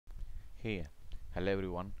Hey, hello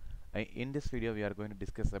everyone. In this video, we are going to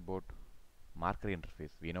discuss about marker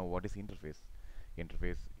interface. We know what is interface.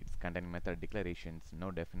 Interface it's contain method declarations,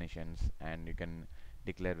 no definitions, and you can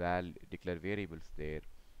declare variables there.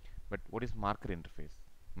 But what is marker interface?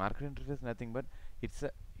 Marker interface nothing but it's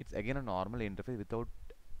again a normal interface without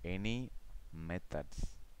any methods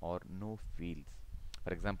or no fields.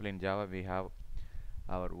 For example, in Java we have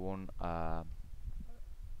our own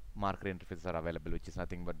marker interfaces are available, which is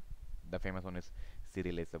nothing but the famous one is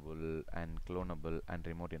Searilizable and Cloneable and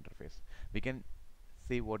remote interface. We can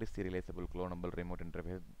see what is Searilizable, Cloneable, remote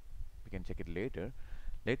interface. We can check it later.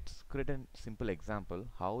 Let's create a simple example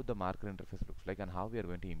how the marker interface looks like and how we are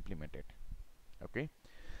going to implement it. Okay.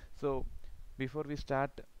 So before we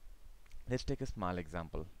start, let's take a small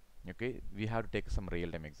example. Okay, we have to take some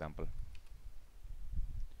real-time example.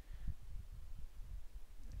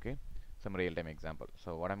 Okay, some real-time example.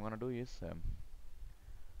 So what I'm gonna do is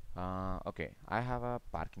okay, I have a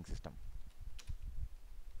parking system.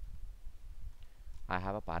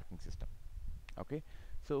 Okay,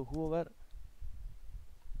 so whoever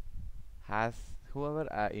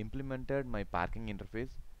implemented my parking interface,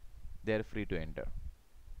 they are free to enter.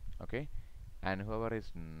 Okay, and whoever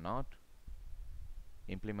is not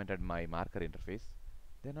implemented my marker interface,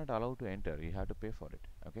 they're not allowed to enter. You have to pay for it.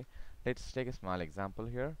 Okay, let's take a small example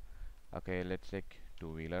here. Okay, let's take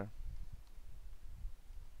two-wheeler,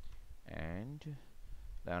 and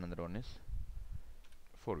the another one is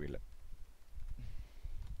four-wheeler.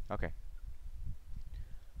 Okay,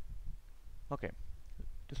 okay,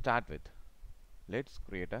 to start with, let's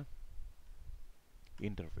create a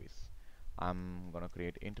interface. I'm gonna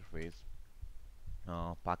create interface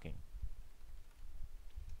parking.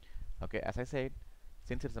 Okay, as I said,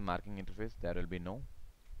 since it's a marking interface, there will be no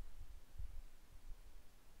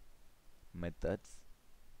methods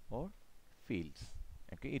or fields.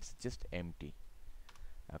 Okay, it's just empty.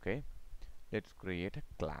 Okay, let's create a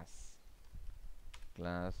class.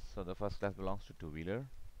 So the first class belongs to two-wheeler.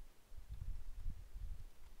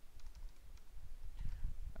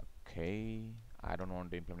 Okay, I don't want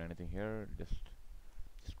to implement anything here, just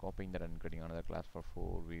copying that and creating another class for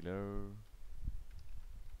four-wheeler.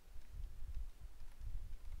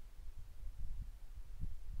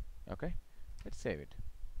 Okay, let's save it.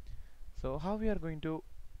 So how we are going to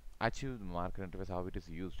achieve the marker interface, how it is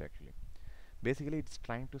used actually? Basically, it's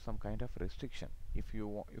trying to some kind of restriction. If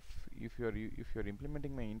you're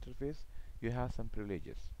implementing my interface, you have some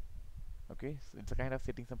privileges. Okay, so it's a kind of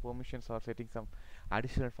setting some permissions or setting some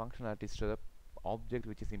additional functionalities to the object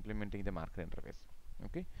which is implementing the marker interface.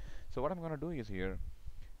 Okay, so what I'm going to do is here,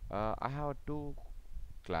 I have two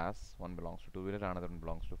class, one belongs to two-wheeler, another one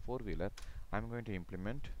belongs to four-wheeler. I'm going to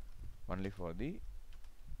implement only for the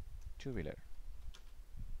two-wheeler.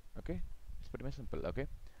 Okay, it's pretty much simple. Okay,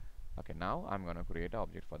 now I'm going to create an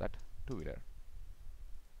object for that two-wheeler.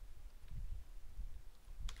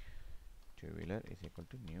 Two-wheeler is equal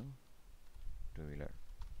to new two-wheeler.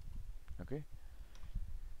 Okay,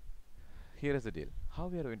 here is the deal, how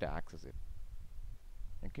we are going to access it.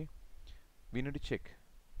 Okay, we need to check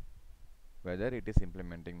whether it is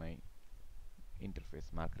implementing my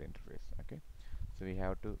interface, marker interface. Okay, so we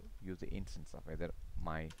have to use the instance of either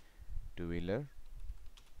my two-wheeler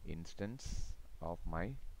instance of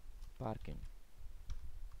my parking.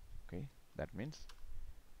 Okay, that means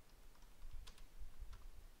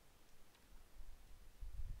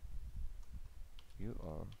you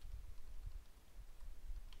are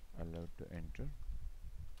allowed to enter.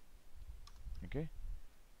 Okay,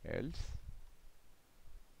 else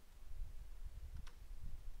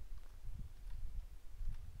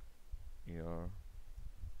you're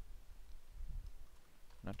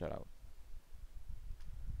not allowed.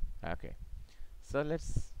 Okay, so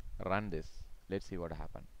let's run this. Let's see what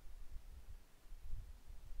happened.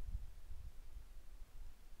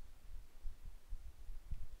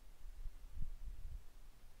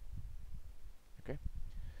 Okay,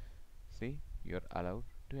 see, you're allowed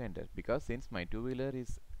to enter because since my two-wheeler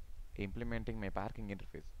is implementing my parking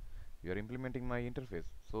interface, you're implementing my interface,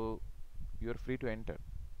 so you're free to enter.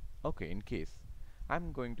 Okay, in case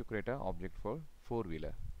I'm going to create an object for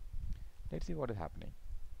four-wheeler. Let's see what is happening.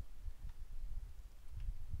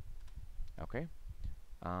 Okay,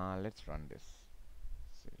 let's run this.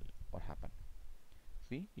 See what happened.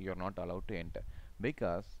 See, you're not allowed to enter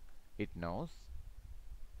because it knows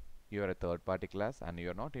you are a third-party class and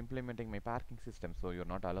you're not implementing my parking system, so you're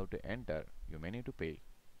not allowed to enter. You may need to pay.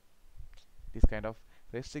 This kind of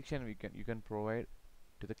restriction you can provide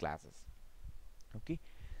to the classes. Okay,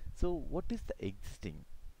 so what is the existing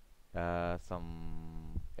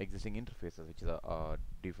some existing interfaces which is a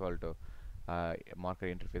default marker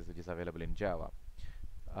interface which is available in Java.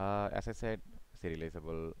 As I said,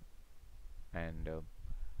 serializable and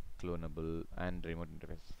clonable and remote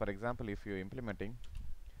interface. For example, if you're implementing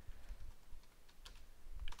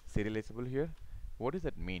serializable here, what does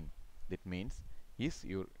that mean? That means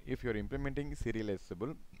if you're implementing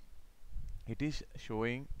serializable, it is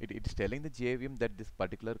showing it's telling the JVM that this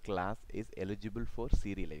particular class is eligible for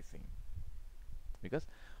serializing, because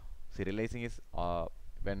serializing is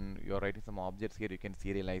when you're writing some objects here, you can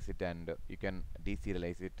serialize it and you can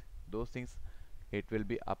deserialize it. Those things, it will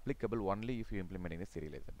be applicable only if you're implementing the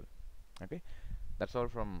serializable. Okay, that's all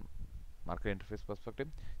from marker interface perspective.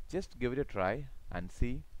 Just give it a try and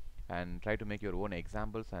see, and try to make your own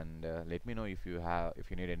examples, and let me know if you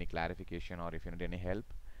need any clarification or if you need any help,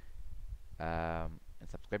 and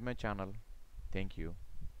subscribe my channel. Thank you.